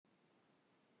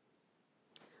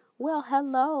Well,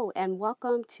 hello, and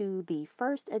welcome to the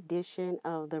first edition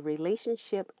of the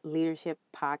Relationship Leadership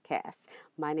Podcast.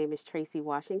 My name is Tracy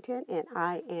Washington, and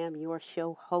I am your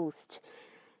show host.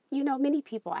 Many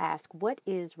people ask, what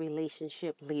is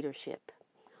relationship leadership?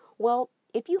 Well,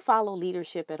 if you follow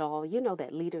leadership at all, you know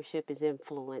that leadership is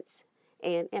influence.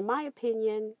 And in my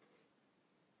opinion,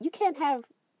 you can't have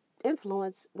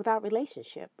influence without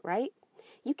relationship, right?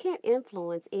 You can't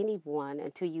influence anyone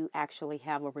until you actually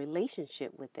have a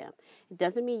relationship with them. It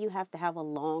doesn't mean you have to have a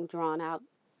long, drawn out,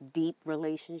 deep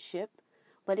relationship,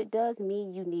 but it does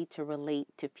mean you need to relate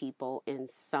to people in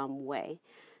some way.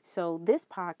 So, this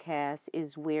podcast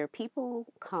is where people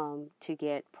come to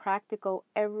get practical,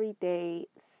 everyday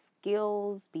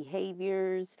skills,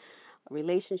 behaviors,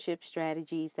 relationship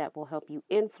strategies that will help you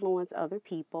influence other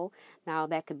people. Now,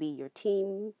 that could be your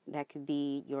team, that could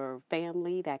be your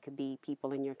family, that could be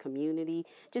people in your community,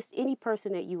 just any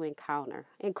person that you encounter,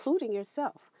 including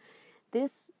yourself.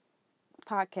 This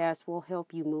podcast will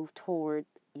help you move toward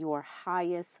your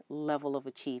highest level of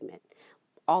achievement.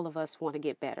 All of us want to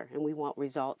get better and we want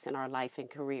results in our life and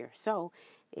career. So,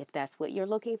 if that's what you're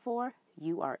looking for,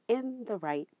 you are in the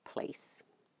right place.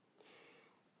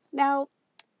 Now,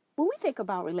 when we think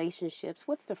about relationships,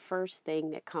 what's the first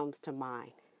thing that comes to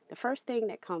mind? The first thing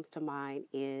that comes to mind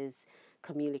is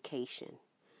communication.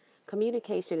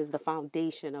 Communication is the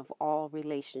foundation of all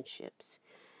relationships.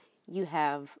 You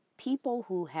have people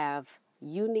who have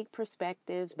unique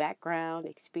perspectives, background,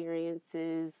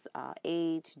 experiences,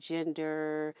 age,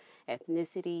 gender,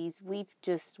 ethnicities.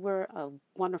 We're a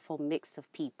wonderful mix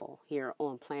of people here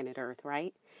on planet Earth,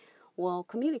 right? Well,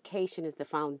 communication is the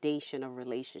foundation of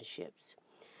relationships.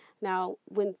 Now,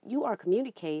 when you are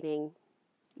communicating,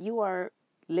 you are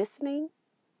listening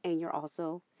and you're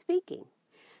also speaking.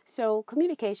 So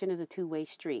communication is a two-way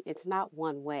street. It's not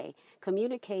one way.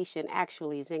 Communication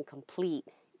actually is incomplete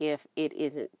if it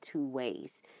isn't two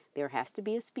ways. There has to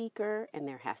be a speaker and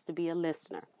there has to be a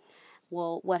listener.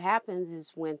 Well, what happens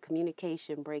is when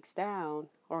communication breaks down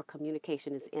or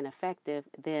communication is ineffective,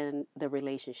 then the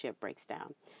relationship breaks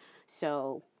down.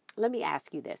 So let me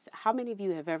ask you this. How many of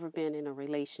you have ever been in a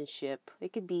relationship?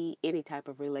 It could be any type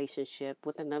of relationship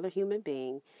with another human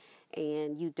being,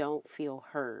 and you don't feel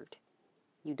heard.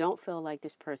 You don't feel like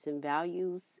this person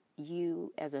values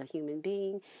you as a human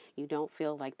being. You don't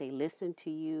feel like they listen to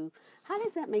you. How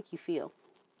does that make you feel?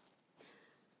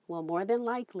 Well, more than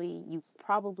likely, you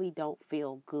probably don't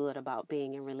feel good about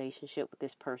being in a relationship with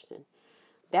this person.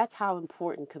 That's how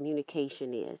important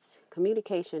communication is.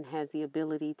 Communication has the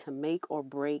ability to make or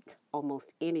break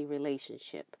almost any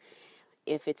relationship.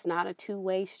 If it's not a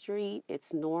two-way street,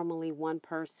 it's normally one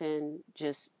person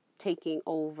just taking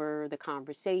over the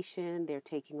conversation, they're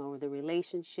taking over the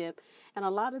relationship, and a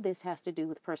lot of this has to do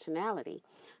with personality.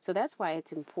 So that's why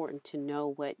it's important to know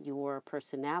what your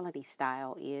personality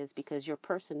style is, because your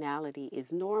personality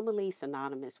is normally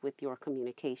synonymous with your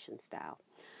communication style.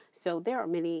 So there are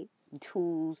many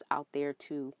tools out there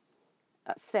to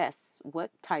assess what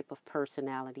type of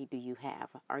personality do you have.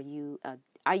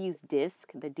 I use DISC,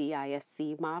 the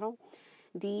DISC model.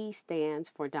 D stands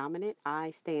for dominant,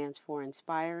 I stands for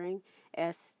inspiring,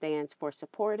 S stands for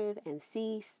supportive, and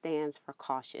C stands for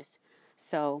cautious.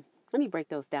 So let me break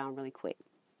those down really quick.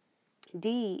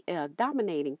 D, a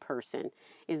dominating person,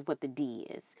 is what the D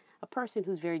is. A person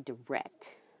who's very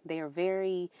direct. They are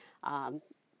very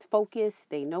focused.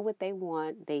 They know what they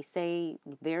want. They say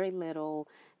very little.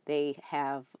 They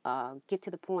have get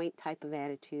to the point type of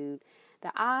attitude.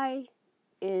 The I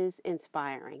is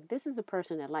inspiring. This is a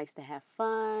person that likes to have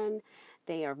fun.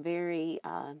 They are very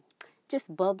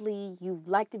just bubbly. You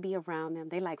like to be around them.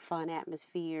 They like fun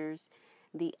atmospheres.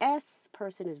 The S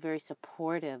person is very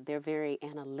supportive. They're very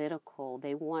analytical.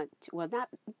 They want to, well,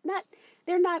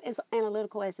 they're not as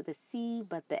analytical as the C,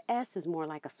 but the S is more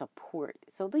like a support.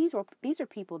 So these are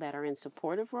people that are in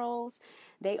supportive roles.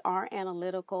 They are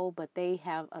analytical, but they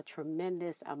have a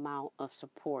tremendous amount of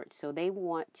support. So they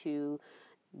want to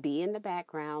be in the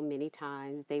background many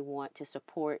times. They want to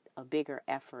support a bigger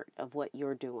effort of what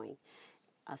you're doing.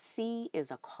 A C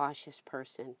is a cautious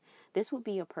person. This would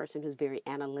be a person who's very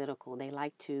analytical. They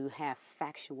like to have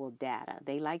factual data.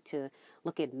 They like to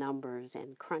look at numbers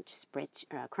and crunch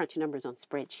numbers on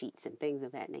spreadsheets and things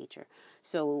of that nature.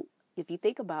 So if you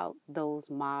think about those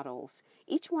models,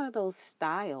 each one of those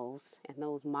styles and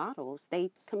those models,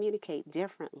 they communicate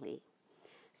differently.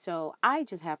 So I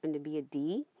just happen to be a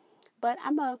D, but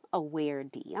I'm a aware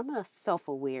D. I'm a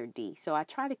self-aware D. So I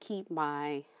try to keep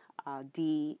my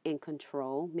D in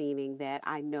control, meaning that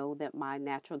I know that my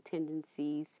natural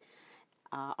tendencies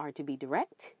are to be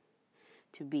direct,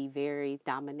 to be very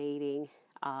dominating,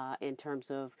 in terms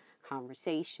of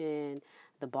conversation,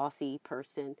 the bossy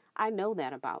person. I know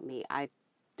that about me. I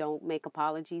don't make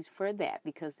apologies for that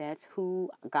because that's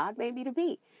who God made me to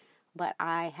be. But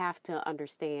I have to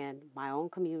understand my own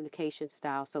communication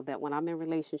style so that when I'm in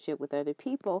relationship with other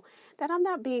people, that I'm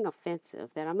not being offensive,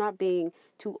 that I'm not being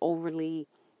too overly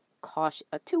cautious,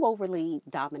 too overly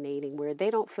dominating, where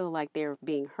they don't feel like they're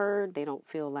being heard, they don't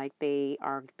feel like they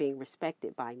are being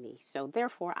respected by me. So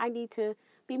therefore, I need to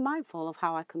be mindful of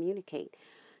how I communicate.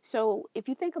 So if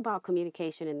you think about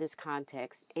communication in this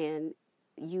context and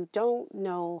you don't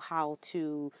know how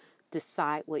to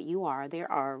decide what you are,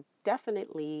 there are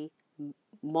definitely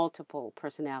multiple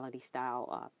personality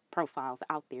style profiles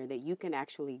out there that you can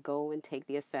actually go and take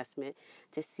the assessment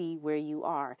to see where you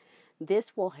are.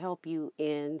 This will help you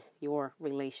in your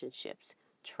relationships.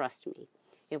 Trust me.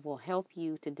 It will help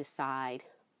you to decide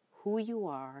who you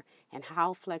are and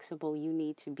how flexible you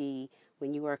need to be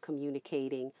when you are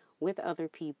communicating with other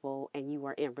people and you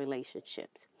are in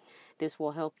relationships. This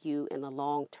will help you in the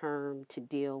long term to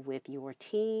deal with your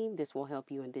team. This will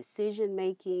help you in decision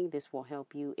making. This will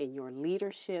help you in your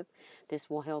leadership. This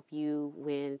will help you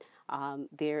when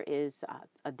there is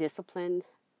a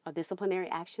disciplinary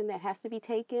action that has to be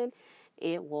taken.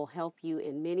 It will help you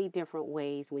in many different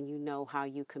ways when you know how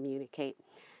you communicate.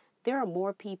 There are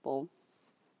more people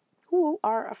who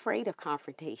are afraid of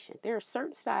confrontation. There are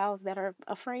certain styles that are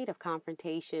afraid of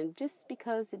confrontation just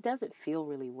because it doesn't feel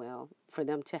really well for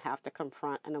them to have to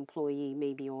confront an employee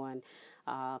maybe on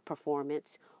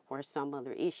performance or some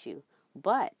other issue.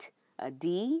 But a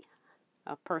D,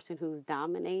 a person who's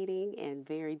dominating and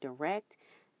very direct,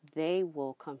 they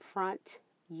will confront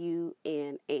you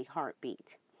in a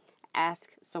heartbeat.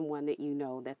 Ask someone that you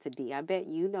know that's a D. I bet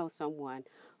you know someone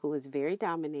who is very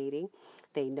dominating.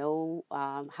 They know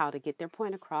how to get their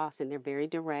point across, and they're very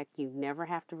direct. You never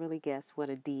have to really guess what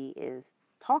a D is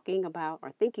talking about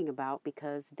or thinking about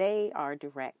because they are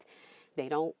direct. They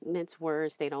don't mince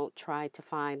words. They don't try to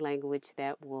find language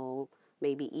that will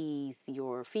maybe ease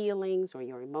your feelings or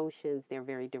your emotions. They're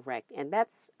very direct. And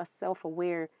that's a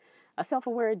self-aware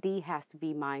D has to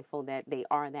be mindful that they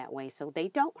are that way so they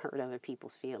don't hurt other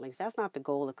people's feelings. That's not the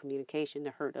goal of communication,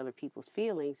 to hurt other people's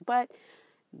feelings, but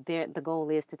the goal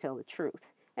is to tell the truth.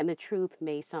 And the truth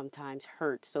may sometimes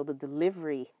hurt. So the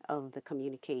delivery of the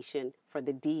communication for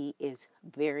the D is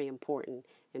very important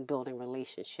in building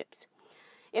relationships.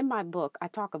 In my book, I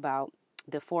talk about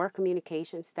the 4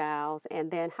 communication styles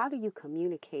and then how do you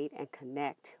communicate and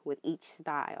connect with each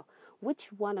style.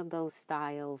 Which one of those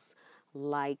styles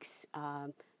likes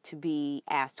to be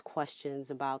asked questions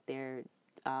about their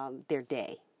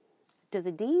day? Does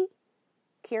a D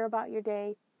care about your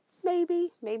day? Maybe,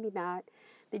 maybe not.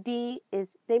 The D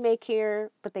is they may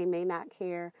care, but they may not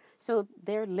care. So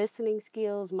their listening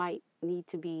skills might need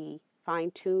to be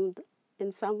fine-tuned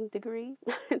in some degree,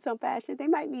 in some fashion. They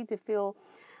might need to feel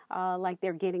like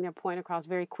they're getting their point across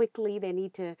very quickly. They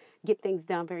need to get things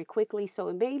done very quickly. So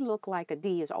it may look like a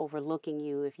D is overlooking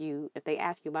you if they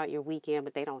ask you about your weekend,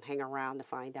 but they don't hang around to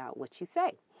find out what you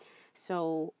say.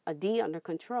 So a D under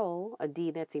control, a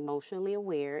D that's emotionally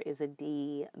aware, is a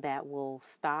D that will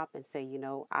stop and say,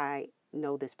 I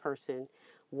know this person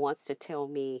wants to tell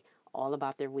me all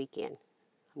about their weekend.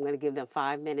 I'm going to give them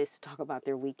 5 minutes to talk about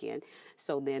their weekend.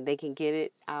 So then they can get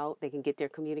it out. They can get their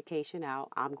communication out.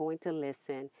 I'm going to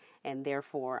listen. And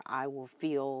therefore, I will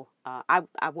feel,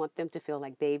 I want them to feel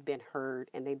like they've been heard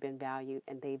and they've been valued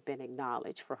and they've been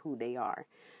acknowledged for who they are.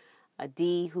 A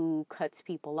D who cuts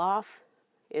people off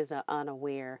is an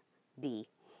unaware D.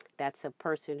 That's a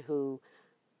person who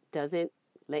doesn't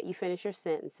let you finish your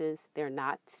sentences. They're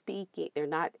not speaking. They're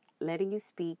not letting you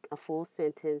speak a full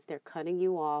sentence. They're cutting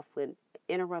you off with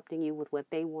interrupting you with what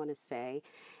they want to say.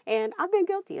 And I've been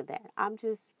guilty of that. I'll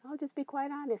just be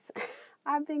quite honest.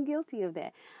 I've been guilty of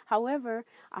that. However,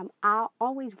 I'm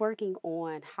always working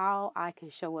on how I can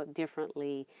show up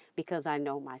differently because I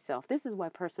know myself. This is why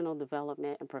personal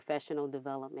development and professional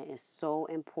development is so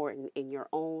important in your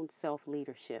own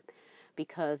self-leadership,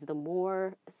 because the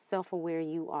more self-aware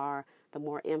you are, the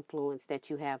more influence that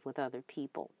you have with other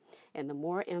people. And the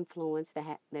more influence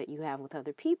that you have with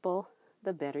other people,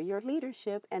 the better your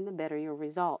leadership and the better your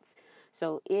results.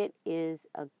 So it is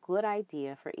a good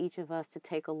idea for each of us to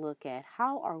take a look at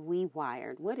how are we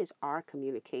wired? What is our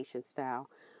communication style?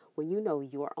 When you know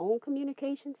your own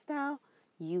communication style,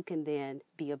 you can then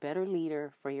be a better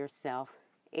leader for yourself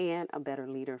and a better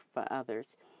leader for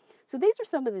others. So these are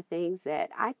some of the things that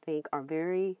I think are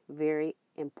very, very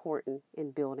important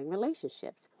in building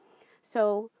relationships.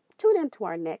 So tune into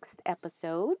our next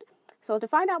episode. So to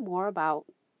find out more about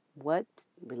what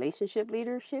relationship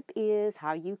leadership is,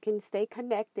 how you can stay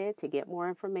connected, to get more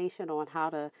information on how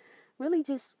to really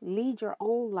just lead your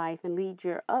own life and lead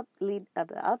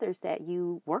the others that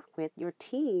you work with, your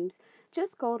teams,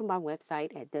 just go to my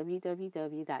website at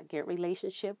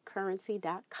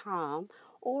www.getrelationshipcurrency.com,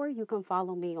 or you can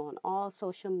follow me on all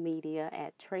social media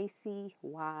at Tracy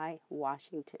Y.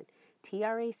 Washington.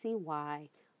 TRACY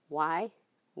Y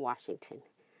Washington.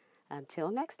 Until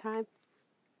next time.